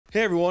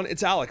Hey everyone,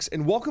 it's Alex,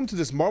 and welcome to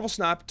this Marvel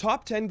Snap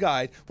Top 10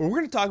 guide where we're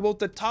going to talk about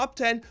the top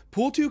 10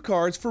 Pool 2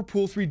 cards for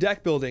Pool 3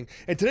 deck building.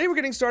 And today we're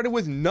getting started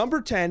with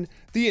number 10,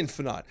 the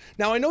Infinaut.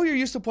 Now I know you're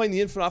used to playing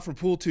the Infinaut for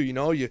Pool 2, you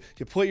know, you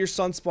play your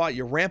Sunspot,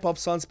 you ramp up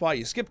Sunspot,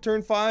 you skip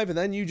turn 5, and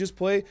then you just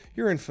play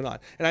your Infinaut.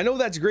 And I know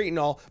that's great and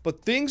all,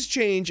 but things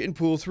change in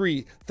Pool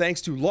 3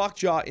 thanks to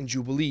Lockjaw and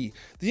Jubilee.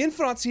 The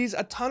Infinaut sees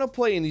a ton of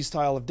play in these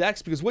style of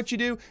decks because what you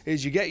do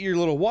is you get your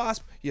little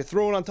Wasp, you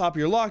throw it on top of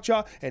your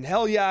Lockjaw, and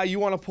hell yeah, you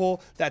want to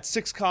pull that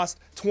 6 cost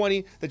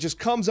 20 that just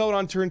comes out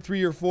on turn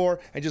 3 or 4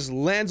 and just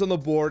lands on the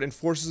board and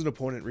forces an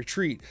opponent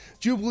retreat.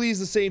 Jubilee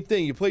is the same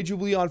thing. You play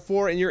Jubilee on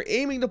 4 and you're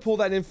aiming to pull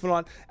that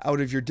Infinaut out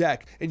of your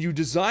deck, and you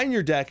design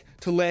your deck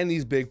to land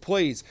these big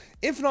plays.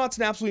 Infinaut's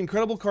an absolutely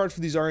incredible card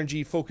for these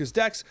RNG focused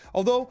decks,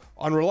 although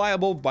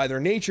unreliable by their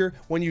nature.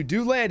 When you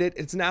do land it,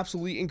 it's an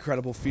absolutely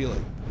incredible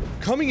feeling.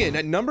 Coming in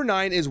at number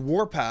 9 is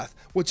Warpath.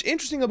 What's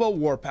interesting about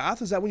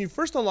Warpath is that when you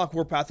first unlock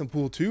Warpath in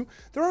Pool 2,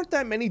 there aren't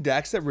that many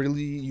decks that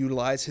really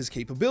utilize his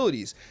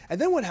capabilities. And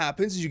then what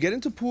happens is you get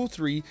into Pool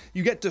 3,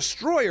 you get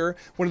Destroyer,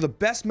 one of the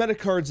best meta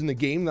cards in the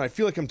game that I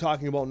feel like I'm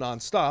talking about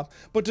non-stop,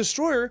 but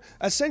Destroyer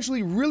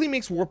essentially really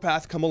makes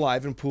Warpath come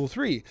alive in Pool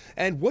 3.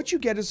 And what you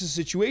get is a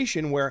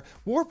situation where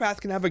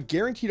Warpath can have a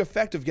guaranteed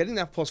effect of getting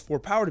that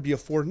 +4 power to be a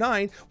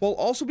 4/9 while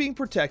also being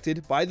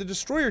protected by the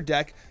Destroyer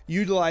deck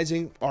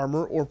utilizing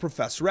Armor or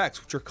Professor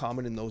X, which are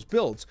common in those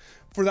builds.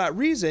 For that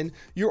reason,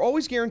 you're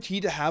always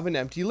guaranteed to have an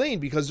empty lane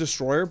because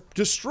Destroyer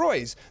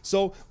destroys.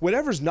 So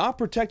whatever's not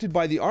protected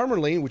by the armor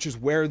lane, which is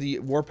where the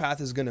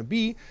Warpath is going to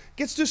be,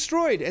 gets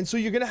destroyed. And so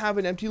you're going to have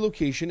an empty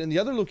location and the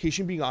other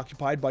location being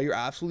occupied by your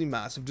absolutely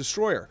massive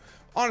Destroyer.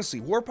 Honestly,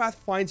 Warpath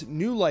finds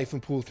new life in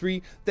Pool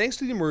 3 thanks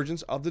to the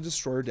emergence of the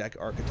Destroyer deck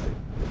archetype.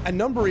 At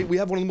number 8, we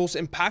have one of the most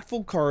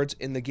impactful cards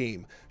in the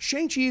game.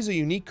 Shang Chi is a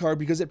unique card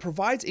because it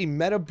provides a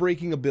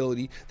meta-breaking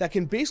ability that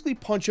can basically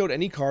punch out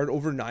any card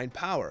over 9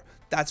 power.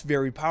 That's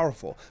very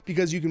powerful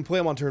because you can play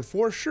him on turn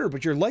 4, sure,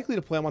 but you're likely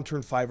to play him on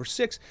turn 5 or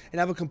 6 and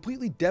have a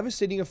completely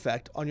devastating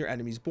effect on your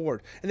enemy's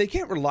board. And they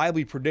can't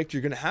reliably predict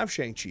you're going to have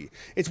Shang Chi.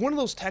 It's one of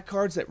those tech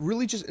cards that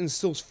really just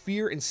instills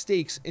fear and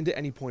stakes into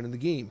any point in the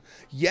game.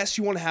 Yes,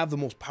 you want to have the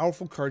most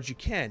powerful cards you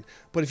can,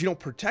 but if you don't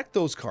protect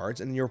those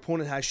cards and your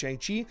opponent has Shang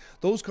Chi,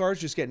 those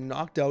cards just get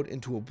knocked out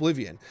into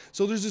oblivion.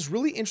 So there's this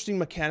really interesting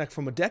mechanic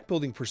from a deck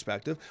building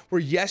perspective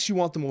where yes, you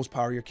want the most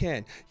power you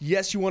can.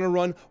 Yes, you want to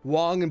run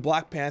Wong and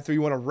Black Panther,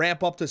 you want to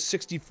ramp up to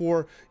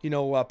 64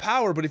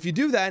 power, but if you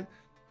do that,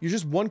 you're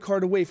just one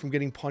card away from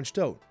getting punched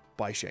out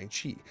by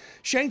Shang-Chi.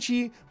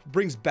 Shang-Chi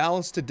brings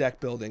balance to deck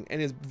building and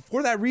is,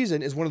 for that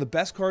reason, is one of the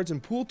best cards in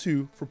Pool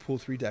 2 for Pool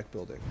 3 deck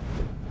building.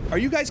 Are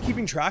you guys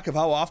keeping track of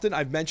how often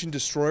I've mentioned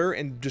Destroyer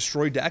and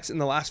Destroy decks in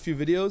the last few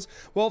videos?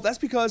 Well, that's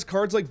because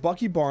cards like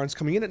Bucky Barnes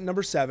coming in at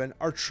number 7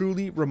 are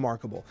truly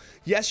remarkable.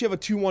 Yes, you have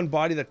a 2/1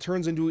 body that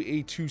turns into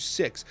a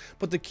 2/6,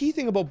 but the key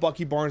thing about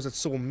Bucky Barnes that's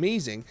so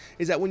amazing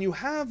is that when you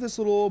have this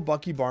little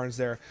Bucky Barnes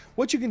there,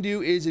 what you can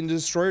do is in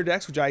Destroyer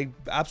decks, which I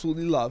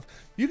absolutely love,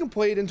 you can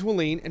play it into a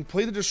lane and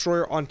play the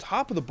Destroyer on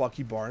top of the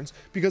Bucky Barnes,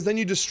 because then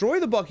you destroy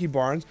the Bucky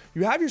Barnes,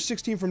 you have your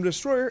 16 from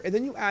Destroyer, and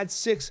then you add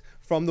 6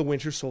 from the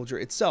Winter Soldier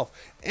itself,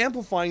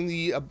 amplifying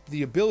the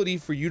ability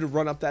for you to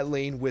run up that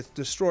lane with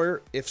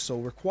Destroyer if so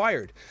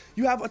required.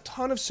 You have a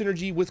ton of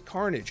synergy with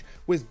Carnage,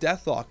 with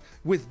Deathlock,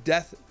 with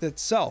Death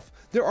itself.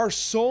 There are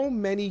so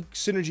many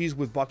synergies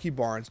with Bucky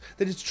Barnes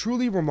that it's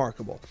truly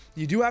remarkable.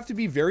 You do have to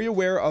be very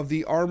aware of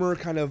the armor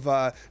kind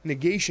of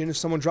negation. If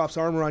someone drops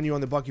armor on you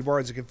on the Bucky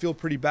Barnes, it can feel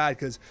pretty bad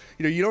because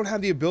you don't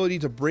have the ability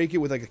to break it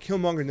with like a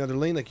Killmonger in the other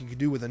lane like you could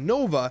do with a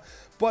Nova.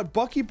 But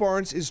Bucky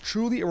Barnes is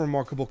truly a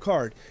remarkable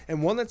card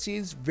and one that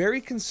sees very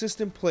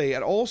consistent play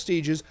at all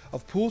stages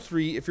of Pool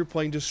 3 if you're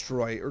playing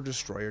Destroy or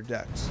Destroyer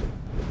decks.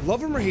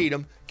 Love him or hate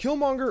him,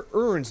 Killmonger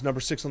earns number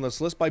 6 on this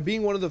list by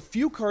being one of the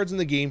few cards in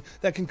the game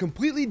that can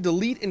completely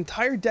delete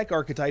entire deck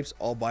archetypes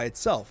all by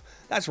itself.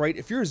 That's right,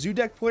 if you're a Zoo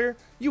deck player,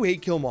 you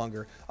hate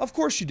Killmonger. Of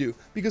course you do,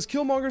 because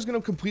Killmonger is going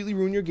to completely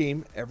ruin your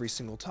game every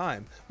single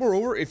time.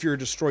 Moreover, if you're a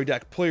Destroy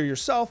deck player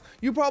yourself,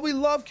 you probably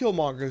love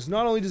Killmonger, because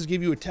not only does it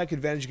give you a tech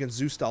advantage against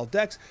Zoo style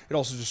decks, it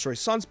also destroys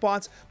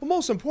sunspots, but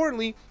most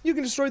importantly, you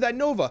can destroy that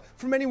Nova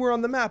from anywhere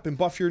on the map and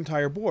buff your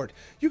entire board.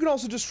 You can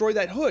also destroy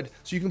that Hood,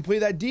 so you can play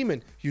that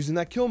Demon using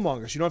that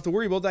Killmonger, so you don't have to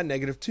worry about that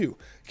 -2.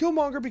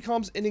 Killmonger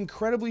becomes an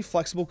incredibly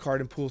flexible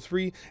card in Pool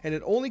 3, and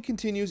it only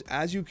continues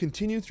as you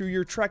continue through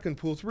your trek in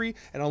Pool 3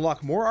 and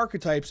unlock more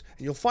archetypes,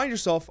 and you'll find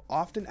yourself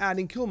often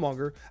adding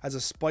Killmonger as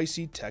a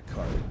spicy tech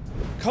card.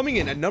 Coming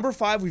in at number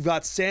 5, we've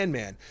got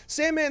Sandman.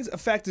 Sandman's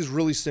effect is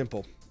really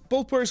simple.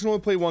 Both players can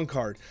only play one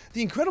card.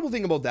 The incredible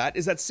thing about that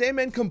is that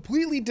Sandman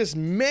completely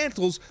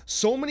dismantles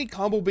so many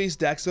combo-based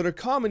decks that are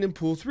common in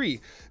Pool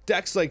 3.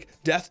 Decks like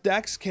Death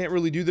decks can't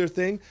really do their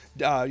thing.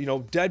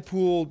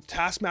 Deadpool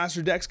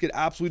Taskmaster decks get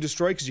absolutely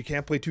destroyed because you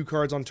can't play 2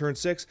 cards on turn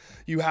 6.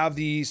 You have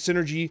the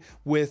synergy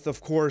with,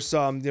 of course,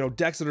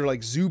 decks that are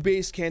like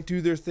Zoo-based can't do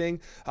their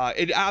thing.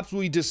 It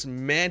absolutely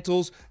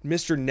dismantles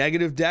Mr.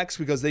 Negative decks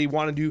because they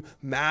want to do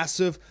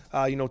massive,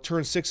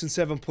 turn 6 and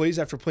 7 plays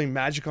after playing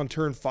Magic on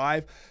turn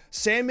 5.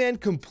 Sandman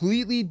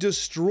completely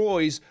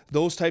destroys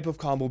those type of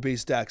combo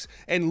based decks.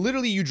 And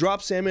literally you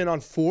drop Sandman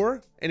on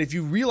 4, and if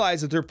you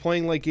realize that they're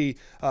playing like a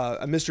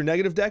Mr.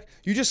 Negative deck,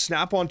 you just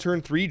snap on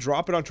turn 3,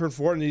 drop it on turn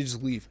 4, and then you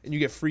just leave, and you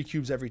get free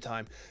cubes every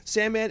time.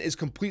 Sandman is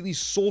completely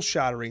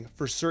soul-shattering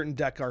for certain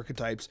deck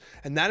archetypes,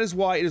 and that is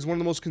why it is one of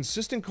the most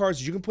consistent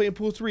cards you can play in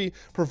Pool 3,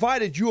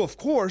 provided you, of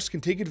course, can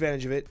take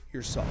advantage of it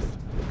yourself.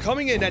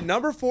 Coming in at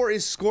number 4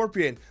 is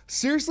Scorpion.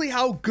 Seriously,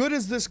 how good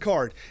is this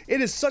card? It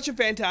is such a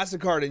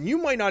fantastic card, and you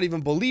might not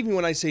even believe me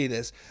when I say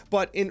this,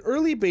 but in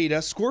early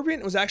beta,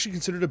 Scorpion was actually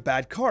considered a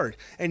bad card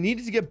and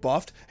needed to get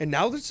buffed, and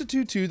now that it's a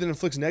 2/2 that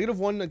inflicts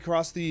 -1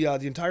 across the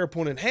entire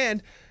opponent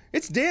hand,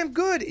 it's damn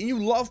good, and you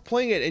love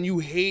playing it, and you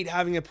hate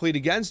having it played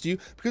against you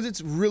because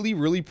it's really,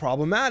 really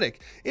problematic.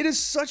 It is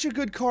such a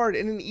good card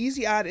and an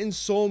easy add in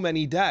so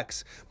many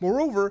decks.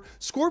 Moreover,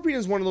 Scorpion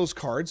is one of those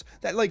cards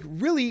that like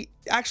really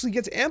actually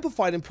gets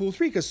amplified in Pool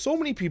 3 because so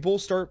many people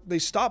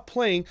stop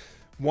playing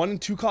 1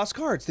 and 2 cost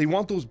cards. They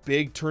want those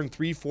big turn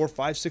 3, 4,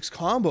 5, 6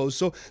 combos,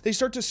 so they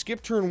start to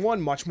skip turn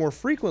 1 much more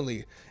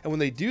frequently. And when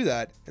they do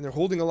that, and they're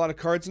holding a lot of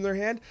cards in their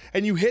hand,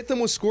 and you hit them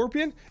with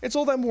Scorpion, it's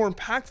all that more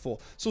impactful.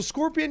 So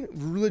Scorpion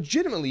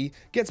legitimately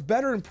gets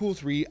better in Pool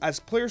 3 as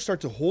players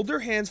start to hold their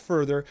hands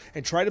further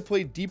and try to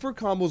play deeper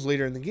combos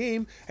later in the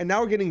game, and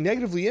now we're getting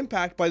negatively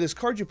impacted by this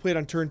card you played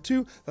on turn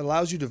 2 that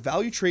allows you to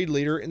value trade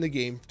later in the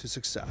game to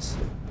success.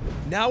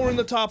 Now we're in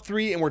the top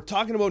 3, and we're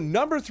talking about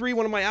number 3,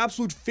 one of my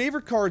absolute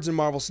favorite cards in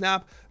Marvel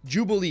Snap,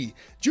 Jubilee.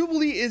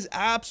 Jubilee is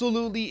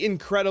absolutely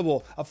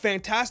incredible. A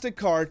fantastic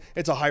card.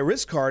 It's a high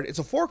risk card. It's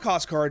a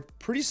 4-cost card,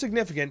 pretty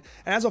significant.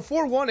 And as a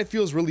 4/1, it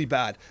feels really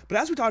bad. But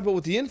as we talked about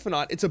with the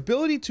Infinaut, its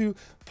ability to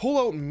pull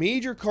out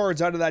major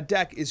cards out of that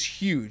deck is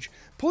huge.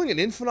 Pulling an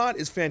Infinaut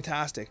is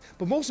fantastic,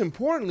 but most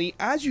importantly,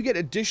 as you get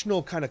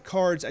additional kind of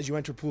cards as you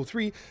enter Pool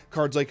 3,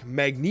 cards like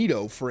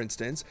Magneto, for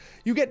instance,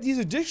 you get these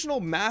additional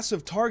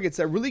massive targets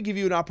that really give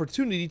you an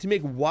opportunity to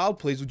make wild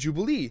plays with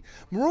Jubilee.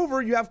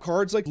 Moreover, you have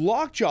cards like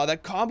Lockjaw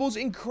that combos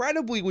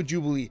incredibly with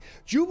Jubilee.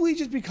 Jubilee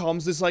just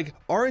becomes this like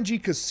RNG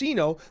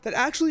casino that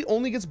actually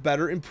only gets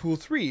better in Pool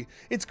 3.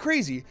 It's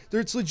crazy.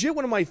 It's legit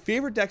one of my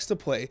favorite decks to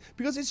play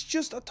because it's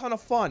just a ton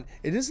of fun.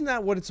 It isn't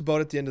that what it's about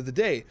at the end of the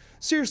day.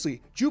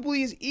 Seriously,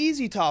 Jubilee is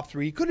easy top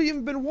 3, could have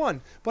even been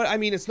 1, but I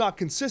mean it's not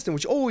consistent,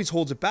 which always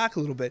holds it back a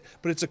little bit,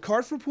 but it's a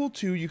card for Pool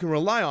 2 you can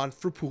rely on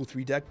for Pool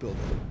 3 deck building.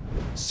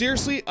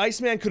 Seriously,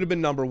 Iceman could have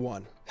been number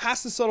 1.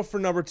 Has to settle for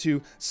number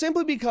 2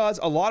 simply because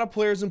a lot of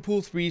players in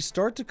Pool 3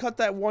 start to cut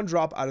that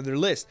 1-drop out of their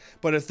list,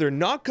 but if they're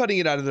not cutting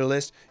it out of their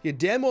list, you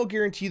damn well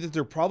guarantee that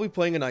they're probably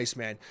playing an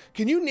Iceman.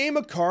 Can you name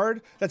a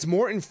card that's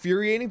more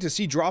infuriating to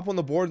see drop on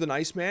the board than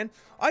Iceman?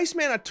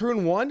 Iceman at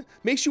turn 1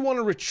 makes you want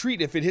to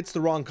retreat if it hits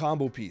the wrong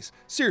combo piece.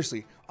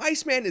 Seriously,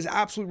 Iceman is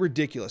absolutely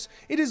ridiculous.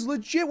 It is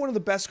legit one of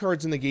the best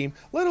cards in the game,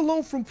 let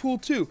alone from Pool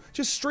 2.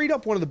 Just straight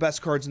up one of the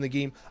best cards in the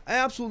game. I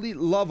absolutely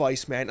love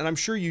Iceman, and I'm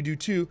sure you do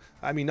too.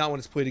 I mean, not when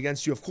it's played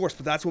against you, of course,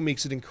 but that's what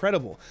makes it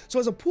incredible. So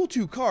as a Pool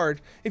 2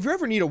 card, if you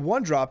ever need a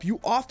 1-drop, you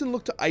often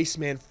look to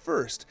Iceman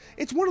first.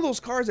 It's one of those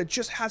cards that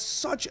just has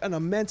such an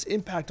immense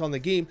impact on the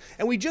game,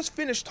 and we just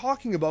finished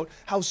talking about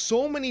how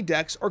so many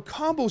decks are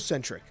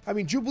combo-centric. I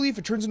mean, Jubilee, if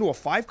it turns into a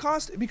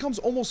 5-cost, it becomes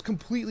almost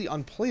completely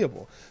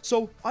unplayable.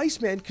 So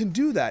Iceman can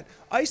do that.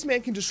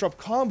 Iceman can disrupt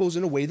combos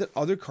in a way that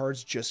other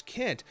cards just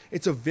can't.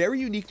 It's a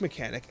very unique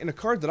mechanic and a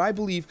card that I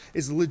believe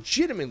is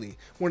legitimately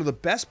one of the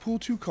best Pool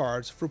 2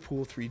 cards for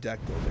Pool 3 deck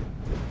building.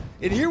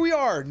 And here we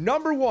are,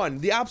 number 1,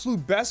 the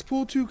absolute best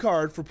Pool 2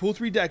 card for Pool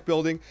 3 deck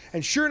building,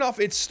 and sure enough,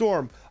 it's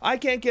Storm. I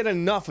can't get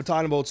enough of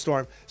talking about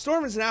Storm.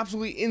 Storm is an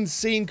absolutely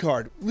insane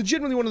card,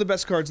 legitimately one of the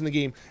best cards in the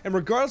game, and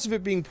regardless of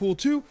it being Pool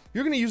 2,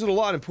 you're going to use it a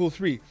lot in Pool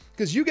 3,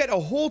 because you get a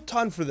whole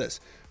ton for this.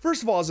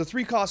 First of all, as a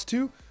 3-cost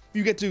 2,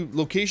 you get to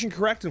location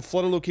correct and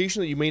flood a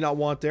location that you may not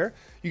want there.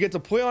 You get to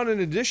play on an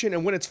addition,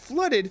 and when it's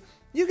flooded,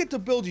 you get to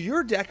build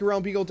your deck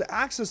around being able to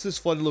access this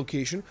flooded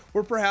location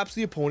where perhaps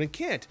the opponent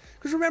can't.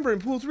 Because remember, in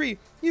Pool 3,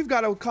 you've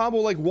got a combo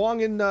like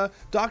Wong and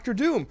Dr.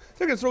 Doom.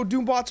 They're going to throw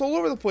Doom bots all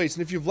over the place,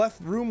 and if you've left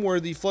room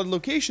where the flooded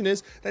location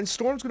is, then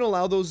Storm's going to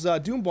allow those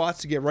Doom bots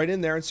to get right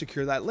in there and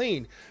secure that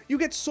lane. You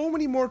get so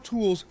many more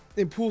tools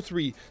in Pool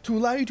 3 to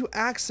allow you to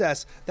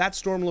access that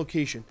Storm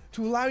location,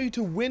 to allow you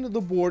to win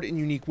the board in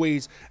unique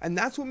ways, and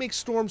that's what makes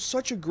Storm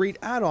such a great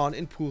add-on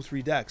in Pool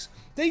 3 decks.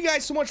 Thank you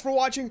guys so much for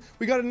watching.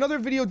 We got another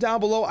video down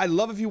below. I'd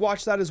love if you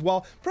watch that as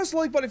well. Press the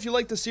like button if you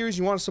like the series,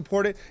 you want to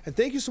support it, and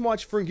thank you so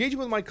much for engaging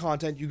with my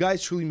content. You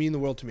guys truly mean the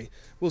world to me.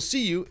 We'll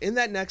see you in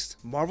that next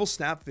Marvel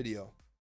Snap video.